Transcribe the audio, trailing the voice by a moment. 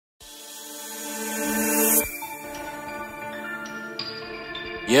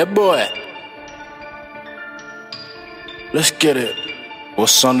Yeah, boy. Let's get it.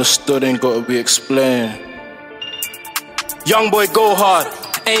 What's understood ain't gotta be explained. Young boy, go hard.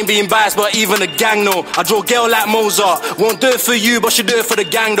 Ain't being biased, but even the gang know. I draw girl like Mozart. Won't do it for you, but she do it for the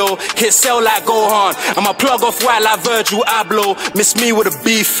gang though. Hit sell like Gohan. I'm a plug off white like Virgil Abloh. Miss me with a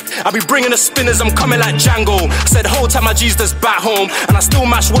beef. I be bringing the spinners, I'm coming like Django. Said whole time my G's just back home. And I still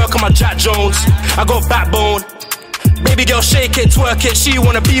match work on my Jack Jones. I got backbone. Baby girl, shake it, twerk it. She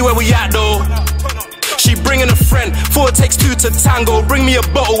wanna be where we at though. She bringing a friend, 4 takes 2 to tango. Bring me a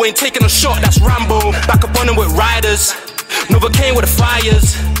bottle, ain't taking a shot, that's Rambo. Back up on him with riders. Nova came with the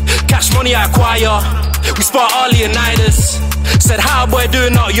fires. Cash money I acquire. We spot Arlie and Nidus. Said how boy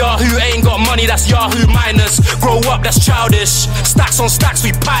doing not Yahoo. Ain't got money, that's Yahoo minus. Grow up, that's childish. Stacks on stacks,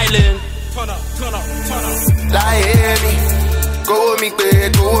 we piling. Turn up, turn up, turn up. Laeni, go with me,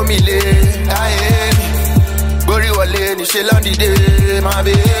 babe, go with me, lay. Laeni, Bori wale ni she landi day, my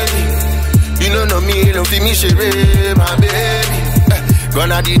baby. You know me, don't feel me share, my baby.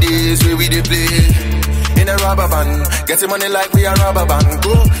 Gonna the days where we dey play. In a rubber band, getting money like we a rubber band.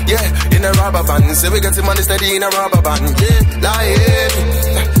 Go, yeah, in a rubber band. Say we getting money steady in a rubber band. Yeah,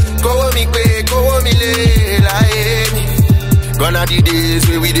 like go with me, quick, go with me, like gonna the days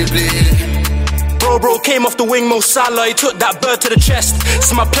where we dey play. Bro came off the wing, Mo Salah, he took that bird to the chest.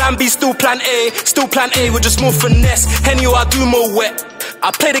 So my plan B, still plan A with just more finesse. Henny, I do more wet. I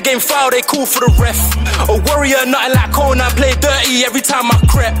play the game foul, they call for the ref. A warrior, nothing like Conan, play dirty every time I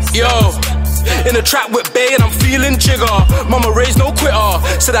crep. Yo, in the trap with Bay and I'm feeling jigger. Mama raised no quitter,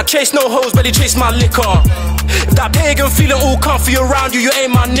 said I chase no hoes, but he chase my liquor. If that pagan feeling all comfy around you, you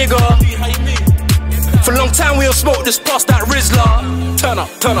ain't my nigga. For a long time we don't smoke this past that Rizzler. Turn up,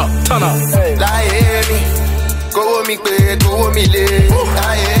 turn up, turn up. Laeni, go with me, babe, go with me, lay.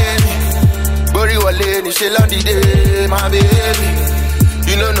 Laeni, Bori wale ni she landi day, my baby.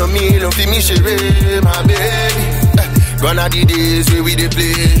 You know me, don't feel me share, my baby. Gonna the days where we dey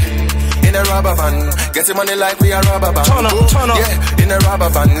play. In a rubber band, getting money like we a rubber band. Turn up, turn up. Yeah, in a rubber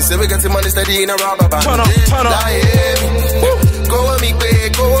band. Say we getting money steady in a rubber band. Turn up, turn up. Go with me,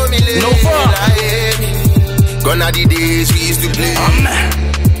 quick, go with me, lay. Nova. Gonna the days we used to play.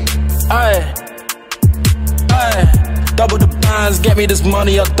 Aye, aye. Double the bands, get me this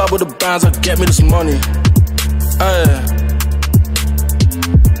money. I double the bands, I get me this money. Aye.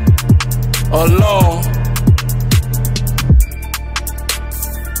 Alone.